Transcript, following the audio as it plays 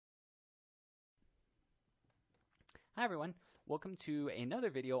Hi everyone, welcome to another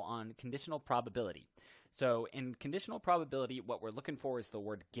video on conditional probability. So in conditional probability, what we're looking for is the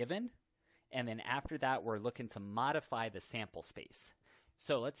word given, and then after that we're looking to modify the sample space.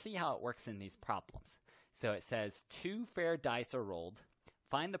 So let's see how it works in these problems. So it says 2 fair dice are rolled.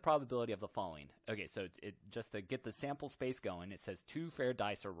 Find the probability of the following. Okay, so just to get the sample space going, it says 2 fair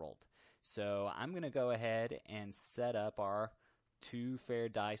dice are rolled. So I'm going to go ahead and set up our 2 fair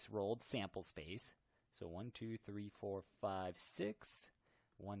dice rolled sample space. So 1, 2, 3, 4, 5, 6.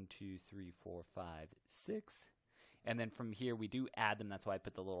 1, 2, 3, 4, 5, 6. And then from here we do add them. That's why I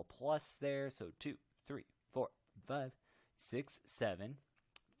put the little plus there. So 2, 3, 4, 5, 6, 7.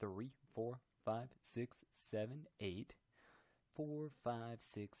 3, 4, 5, 6, 7, 8. 4, 5,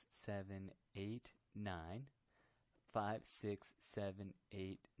 6, 7, 8, 9. 5, 6, 7,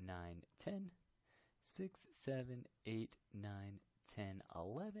 8, 9, 10. 6, 7, 8, 9, 10,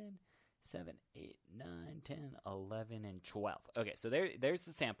 11. 7, 8, 9, 10, 11, and 12. Okay, so there's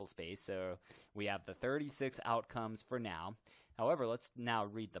the sample space. So we have the 36 outcomes for now. However, let's now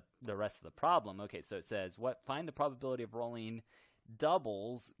read the rest of the problem. Okay, so it says, find the probability of rolling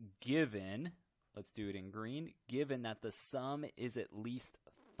doubles given, let's do it in green, given that the sum is at least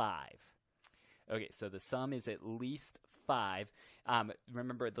 5. Okay, so the sum is at least 5.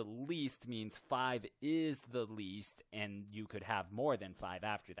 Remember, the least means 5 is the least, and you could have more than 5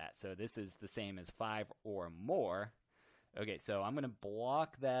 after that. So this is the same as 5 or more. Okay, so I'm going to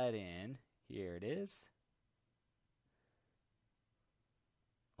block that in. Here it is.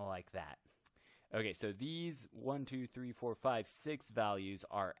 Like that. Okay, so these 1, 2, 3, 4, 5, 6 values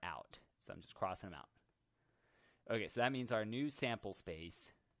are out. So I'm just crossing them out. Okay, so that means our new sample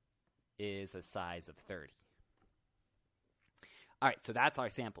space is a size of 30. All right, so that's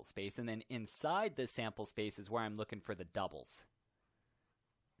our sample space, and then inside this sample space is where I'm looking for the doubles.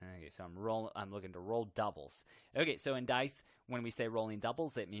 Okay, so I'm looking to roll doubles. Okay, so in dice, when we say rolling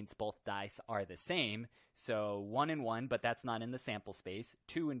doubles, it means both dice are the same. So 1 and 1, but that's not in the sample space.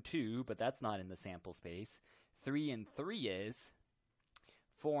 2 and 2, but that's not in the sample space. 3 and 3 is.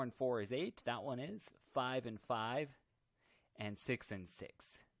 4 and 4 is 8. That one is. 5 and 5, and 6 and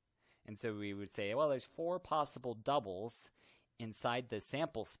 6. And so we would say, well, there's 4 possible doubles inside the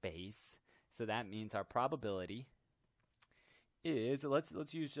sample space, so that means our probability is, let's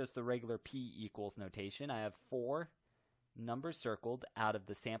use just the regular P equals notation. I have 4 numbers circled out of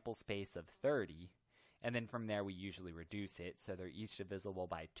the sample space of 30, and then from there we usually reduce it, so they're each divisible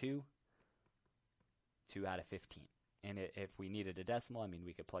by 2, 2 out of 15. And if we needed a decimal, I mean,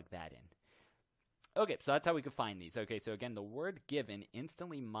 we could plug that in. Okay, so that's how we could find these. Okay, so again, the word given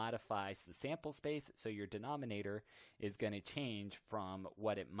instantly modifies the sample space, so your denominator is going to change from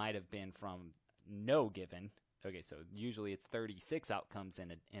what it might have been from no given. Okay, so usually it's 36 outcomes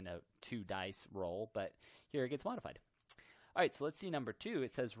in a 2 dice roll, but here it gets modified. All right, so let's see number 2.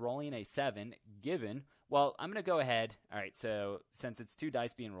 It says rolling a 7 given. Well, I'm going to go ahead. All right, so since it's 2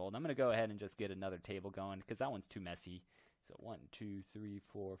 dice being rolled, I'm going to go ahead and just get another table going because that one's too messy. So 1, 2, 3,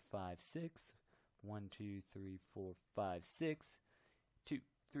 4, 5, 6. 1, 2, 3, 4, 5, 6. 2,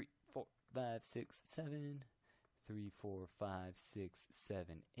 3, 4, 5, 6, 7. 3, 4, 5, 6,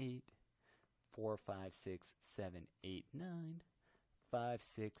 7, 8. 4, 5, 6, 7, 8, 9. 5,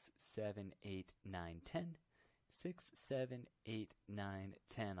 6, 7, 8, 9, 10. 6, 7, 8, 9,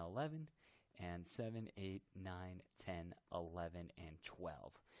 10, 11. And 7, 8, 9, 10, 11, and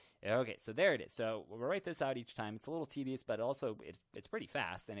 12. Okay, so there it is. So we'll write this out each time. It's a little tedious, but also it's pretty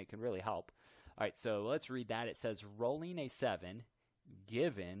fast, and it can really help. All right, so let's read that. It says rolling a 7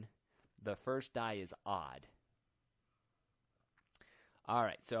 given the first die is odd. All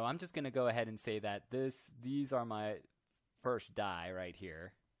right, so I'm just going to go ahead and say that these are my first die right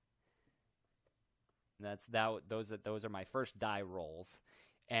here. Those are my first die rolls.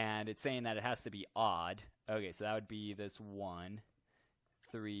 And it's saying that it has to be odd. Okay, so that would be this 1,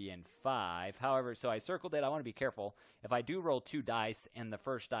 3, and 5. However, so I circled it. I want to be careful. If I do roll 2 dice and the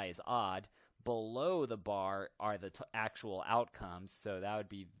first die is odd, below the bar are the actual outcomes. So that would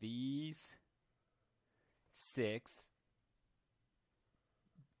be these 6,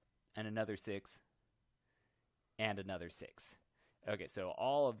 and another 6, and another 6. Okay, so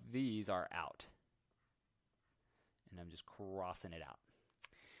all of these are out. And I'm just crossing it out.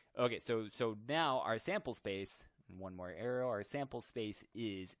 Okay, so now our sample space, and one more arrow, our sample space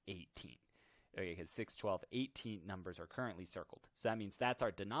is 18. Okay, because 6, 12, 18 numbers are currently circled. So that means that's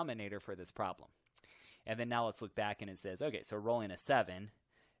our denominator for this problem. And then now let's look back and it says, okay, so rolling a 7.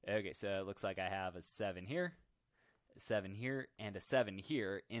 Okay, so it looks like I have a 7 here, a 7 here, and a 7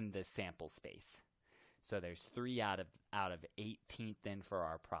 here in this sample space. So there's 3 out of 18th then for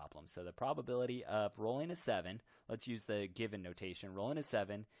our problem. So the probability of rolling a 7, let's use the given notation, rolling a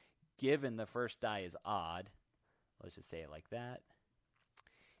 7, given the first die is odd, let's just say it like that,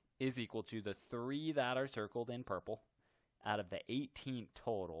 is equal to the 3 that are circled in purple out of the 18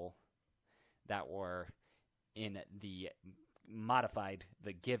 total that were in the modified,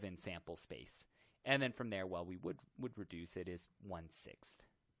 the given sample space. And then from there, well, we would reduce it is 1/6.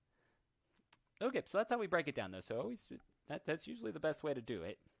 Okay, so that's how we break it down, though. So always that's usually the best way to do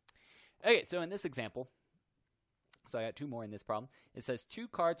it. Okay, so in this example, so I got 2 more in this problem. It says 2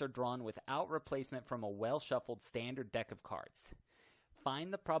 cards are drawn without replacement from a well-shuffled standard deck of cards.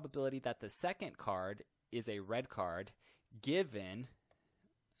 Find the probability that the second card is a red card given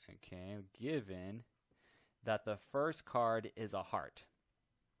that the first card is a heart.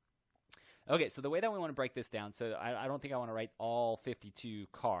 Okay, so the way that we want to break this down, so I don't think I want to write all 52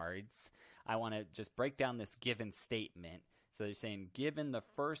 cards. I want to just break down this given statement. So they're saying given the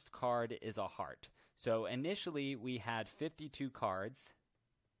first card is a heart. So initially we had 52 cards,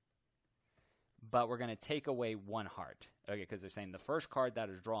 but we're going to take away 1 heart. Okay, because they're saying the first card that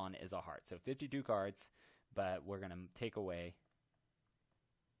is drawn is a heart. So 52 cards, but we're going to take away,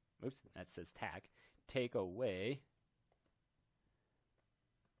 oops, that says tag, take away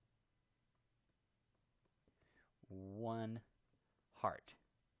 1 heart.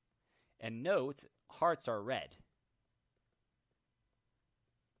 And note, hearts are red.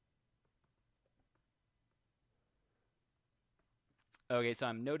 Okay, so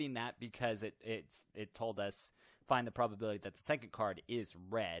I'm noting that because it told us find the probability that the second card is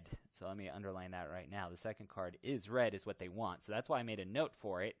red. So let me underline that right now. The second card is red is what they want. So that's why I made a note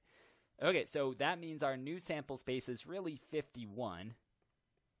for it. Okay, so that means our new sample space is really 51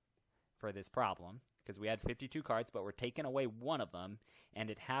 for this problem, because we had 52 cards, but we're taking away 1 of them, and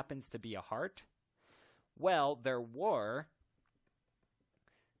it happens to be a heart. Well, there were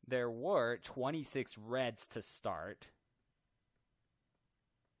 26 reds to start,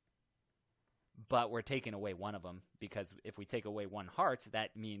 but we're taking away 1 of them, because if we take away 1 heart,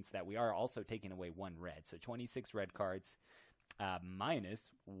 that means that we are also taking away 1 red. So 26 red cards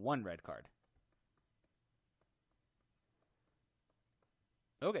minus 1 red card.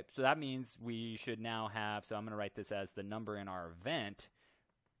 Okay, so that means we should now have, so I'm going to write this as the number in our event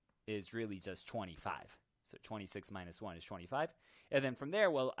is really just 25. So 26 minus 1 is 25. And then from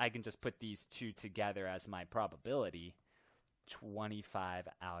there, well, I can just put these 2 together as my probability, 25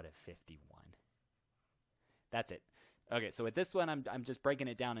 out of 51. That's it. Okay, so with this one, I'm just breaking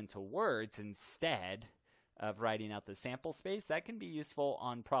it down into words instead of writing out the sample space. That can be useful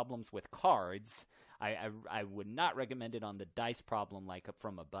on problems with cards. I would not recommend it on the dice problem like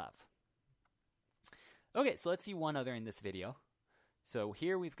from above. Okay, so let's see one other in this video. So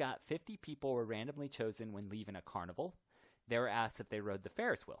here we've got 50 people were randomly chosen when leaving a carnival. They were asked if they rode the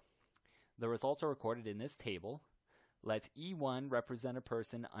Ferris wheel. The results are recorded in this table. Let E1 represent a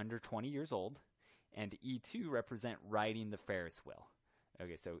person under 20 years old, and E2 represent riding the Ferris wheel.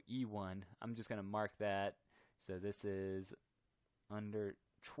 Okay, so E1, I'm just going to mark that. So this is under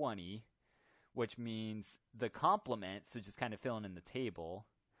 20, which means the complement, so just kind of filling in the table.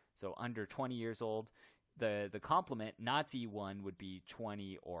 So under 20 years old, the complement, not E1, would be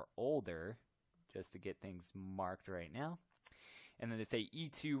 20 or older, just to get things marked right now. And then they say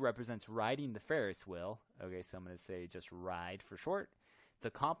E2 represents riding the Ferris wheel. Okay, so I'm going to say just ride for short.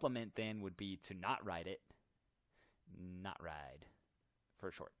 The complement then would be to not ride it. Not ride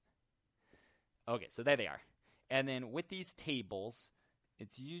for short. Okay, so there they are. And then with these tables,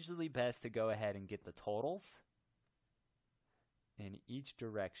 it's usually best to go ahead and get the totals in each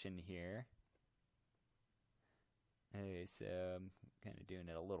direction here. Okay, so I'm kind of doing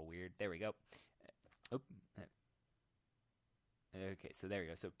it a little weird. There we go. Oh, okay, so there we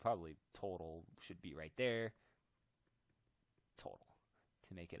go. So probably total should be right there. Total,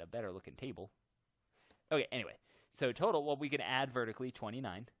 to make it a better looking table. Okay, anyway, so total, well, we could add vertically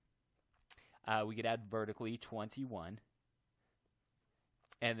 29. We could add vertically 21.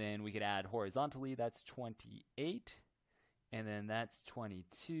 And then we could add horizontally, that's 28. And then that's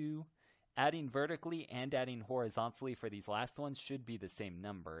 22. Adding vertically and adding horizontally for these last ones should be the same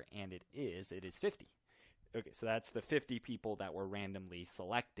number, and it is 50. Okay, so that's the 50 people that were randomly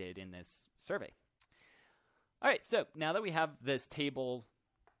selected in this survey. All right, so now that we have this table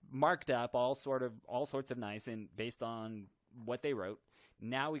marked up all sorts of nice and based on what they wrote,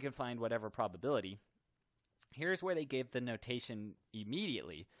 now we can find whatever probability. Here's where they gave the notation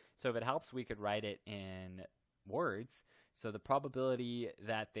immediately. So if it helps, we could write it in words. So the probability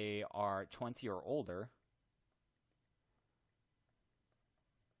that they are 20 or older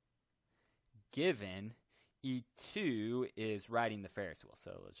given E2 is riding the Ferris wheel.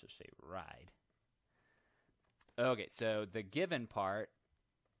 So let's just say ride. Okay, so the given part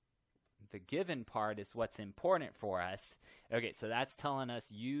is what's important for us. Okay, so that's telling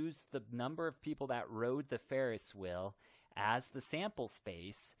us use the number of people that rode the Ferris wheel as the sample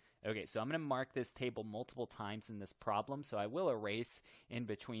space. Okay, so I'm going to mark this table multiple times in this problem, so I will erase in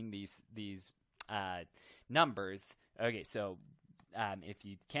between these numbers. Okay, so if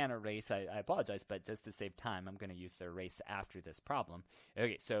you can't erase, I apologize, but just to save time, I'm going to use the erase after this problem.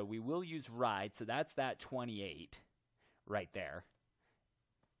 Okay, so we will use ride, so that's that 28 right there.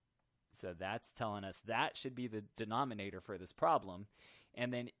 So that's telling us that should be the denominator for this problem.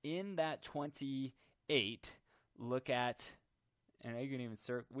 And then in that 28, look at, and you can even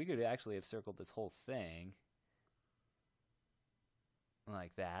we could actually have circled this whole thing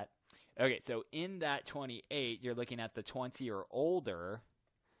like that. Okay, so in that 28, you're looking at the 20 or older.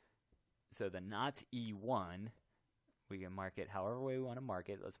 So the not E1, we can mark it however way we want to mark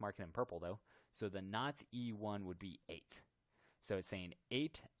it. Let's mark it in purple though. So the not E1 would be 8. So it's saying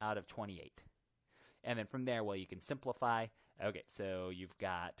 8 out of 28. And then from there, well, you can simplify. Okay, so you've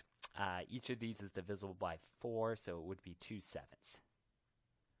got each of these is divisible by 4, so it would be 2/7.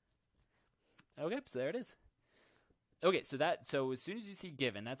 Okay, so there it is. Okay, so as soon as you see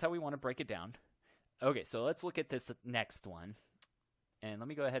given, that's how we want to break it down. Okay, so let's look at this next one. And let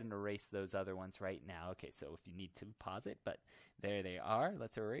me go ahead and erase those other ones right now. Okay, so if you need to, pause it, but there they are.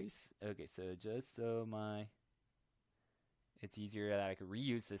 Let's erase. Okay, so just so it's easier that I could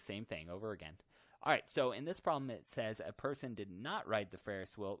reuse the same thing over again. All right, so in this problem, it says a person did not ride the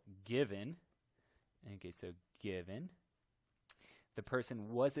Ferris wheel given. Okay, so given the person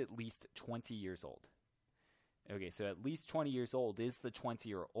was at least 20 years old. Okay, so at least 20 years old is the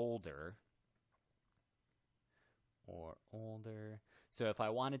 20 or older. Or older. So if I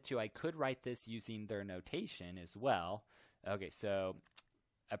wanted to, I could write this using their notation as well. Okay, so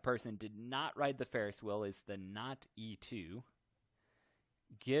a person did not ride the Ferris wheel is the not E2.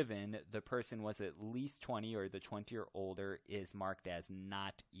 Given the person was at least 20 or the 20 or older is marked as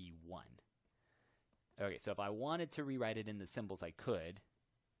not E1. Okay, so if I wanted to rewrite it in the symbols, I could.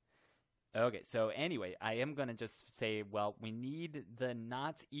 Okay, so anyway, I am going to just say, well, we need the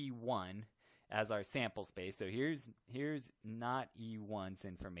not E1 as our sample space. So here's not E1's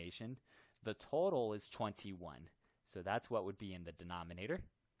information. The total is 21. So that's what would be in the denominator.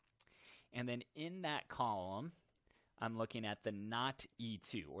 And then in that column, I'm looking at the not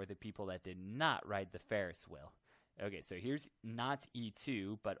E2, or the people that did not ride the Ferris wheel. Okay, so here's not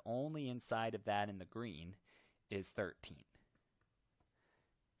E2, but only inside of that in the green is 13.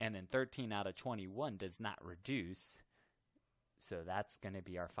 And then 13 out of 21 does not reduce. So that's going to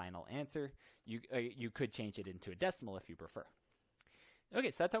be our final answer. You could change it into a decimal if you prefer. Okay,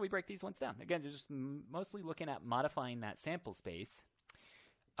 so that's how we break these ones down. Again, just mostly looking at modifying that sample space.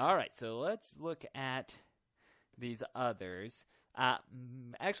 All right, so let's look at these others.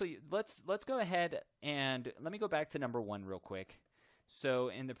 Actually, let's go ahead and let me go back to number 1 real quick. So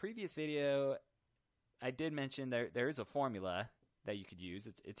in the previous video, I did mention there is a formula that you could use.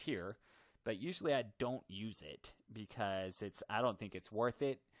 It's here, but usually I don't use it because I don't think it's worth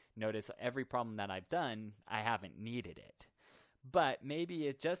it. Notice every problem that I've done, I haven't needed it. But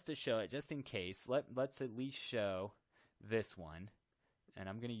maybe just to show it, just in case, let's at least show this one. And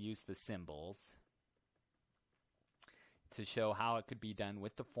I'm going to use the symbols to show how it could be done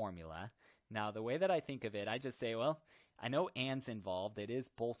with the formula. Now, the way that I think of it, I just say, well, I know and's involved. It is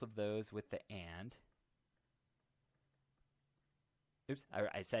both of those with the and. Oops,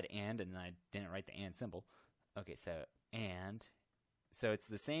 I said and then I didn't write the and symbol. Okay, so and. So it's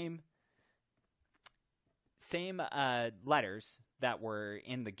the same letters that were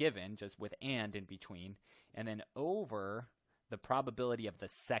in the given, just with and in between, and then over the probability of the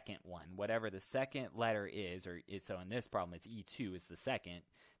second one, whatever the second letter is, so in this problem it's E2 is the second,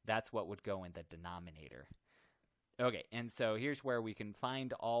 that's what would go in the denominator. Okay, and so here's where we can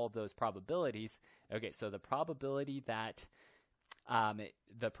find all of those probabilities. Okay, so the probability that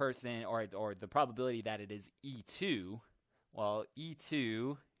the person, or the probability that it is E2, well,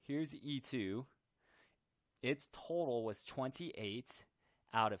 E2, here's E2, its total was 28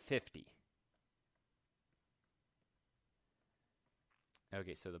 out of 50.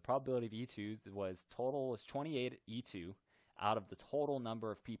 Okay, so the probability of E2 was 28 E2 out of the total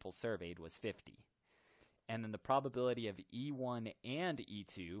number of people surveyed was 50. And then the probability of E1 and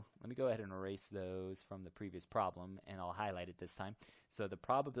E2, let me go ahead and erase those from the previous problem, and I'll highlight it this time. So the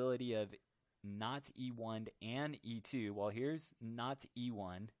probability of not E1 and E2, well, here's not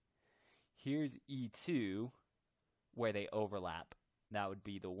E1, here's E2, where they overlap. That would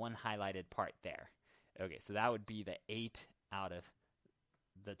be the one highlighted part there. Okay, so that would be the 8 out of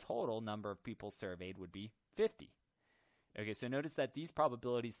the total number of people surveyed would be 50. Okay, so notice that these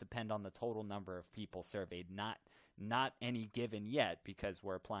probabilities depend on the total number of people surveyed, not any given yet, because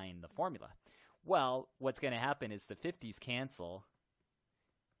we're applying the formula. Well, what's going to happen is the 50s cancel,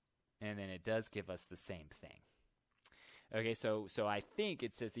 and then it does give us the same thing. Okay, so I think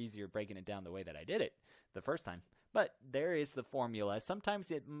it's just easier breaking it down the way that I did it the first time. But there is the formula.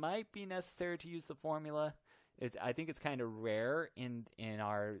 Sometimes it might be necessary to use the formula. I think it's kind of rare in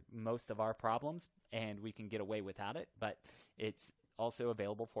most of our problems, and we can get away without it. But it's also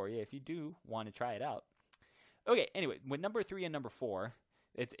available for you if you do want to try it out. Okay, anyway, with number 3 and number 4,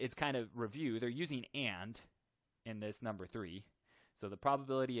 it's kind of review. They're using and in this number 3. So the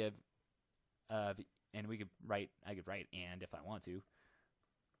probability of and I could write and if I want to,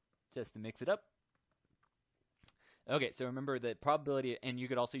 just to mix it up. Okay, so remember the probability, and you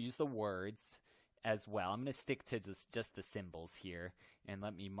could also use the words as well. I'm going to stick to just the symbols here, and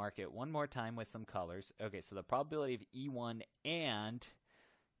let me mark it one more time with some colors. Okay, so the probability of E1 and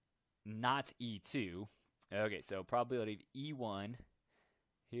not E2. Okay, so probability of E1.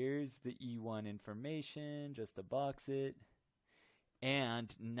 Here's the E1 information, just to box it.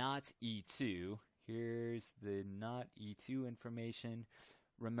 And not E2. Here's the not E2 information.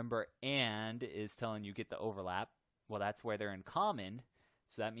 Remember, and is telling you get the overlap. Well, that's where they're in common.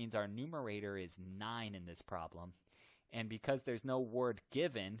 So that means our numerator is 9 in this problem. And because there's no word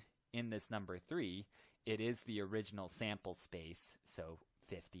given in this number 3, it is the original sample space. So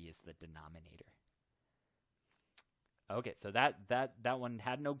 50 is the denominator. Okay, so that one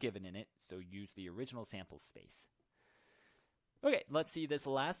had no given in it, so use the original sample space. Okay, let's see this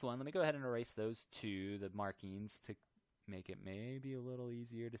last one. Let me go ahead and erase those two, the markings, to make it maybe a little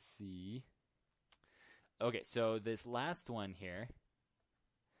easier to see. Okay, so this last one here,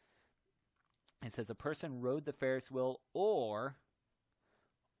 it says a person rode the Ferris wheel or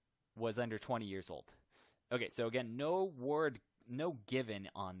was under 20 years old. Okay, so again, no given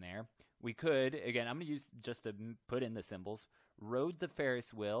on there. We could, again, I'm going to use just to put in the symbols. Rode the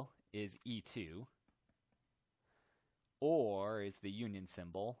Ferris wheel is E2. Or is the union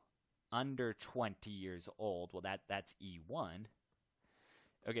symbol. Under 20 years old, well, that's E1.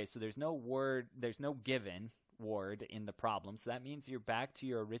 Okay, so there's no given word in the problem. So that means you're back to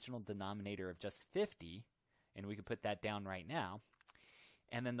your original denominator of just 50. And we can put that down right now.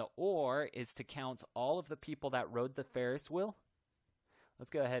 And then the or is to count all of the people that rode the Ferris wheel.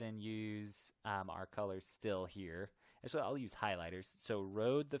 Let's go ahead and use our colors still here. Actually, I'll use highlighters. So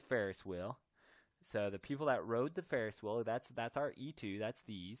rode the Ferris wheel. So the people that rode the Ferris wheel, that's our E2. That's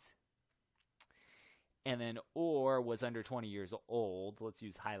these. And then or was under 20 years old. Let's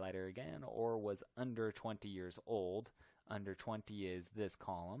use highlighter again. Or was under 20 years old. Under 20 is this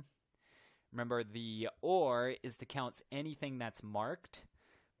column. Remember, the or is to count anything that's marked.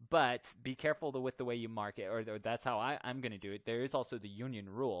 But be careful with the way you mark it, or that's how I'm going to do it. There is also the union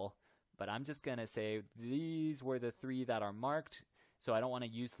rule, but I'm just going to say these were the 3 that are marked, so I don't want to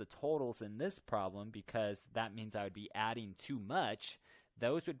use the totals in this problem because that means I would be adding too much.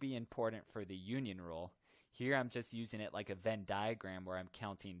 Those would be important for the union rule. Here I'm just using it like a Venn diagram where I'm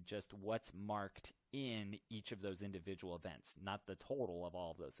counting just what's marked in each of those individual events, not the total of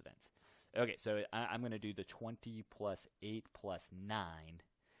all of those events. Okay, so I'm going to do the 20 plus 8 plus 9.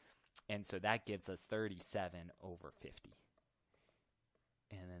 And so that gives us 37 over 50.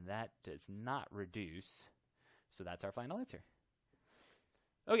 And then that does not reduce. So that's our final answer.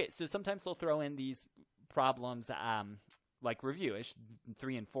 Okay, so sometimes they'll throw in these problems like review-ish.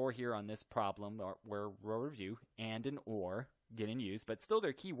 3 and 4 here on this problem where we'll review, and an or getting used. But still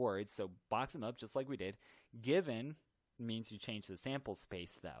they're key words, so box them up just like we did. Given means you change the sample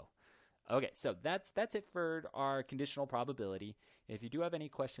space, though. Okay, so that's it for our conditional probability. If you do have any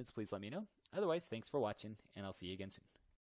questions, please let me know. Otherwise, thanks for watching, and I'll see you again soon.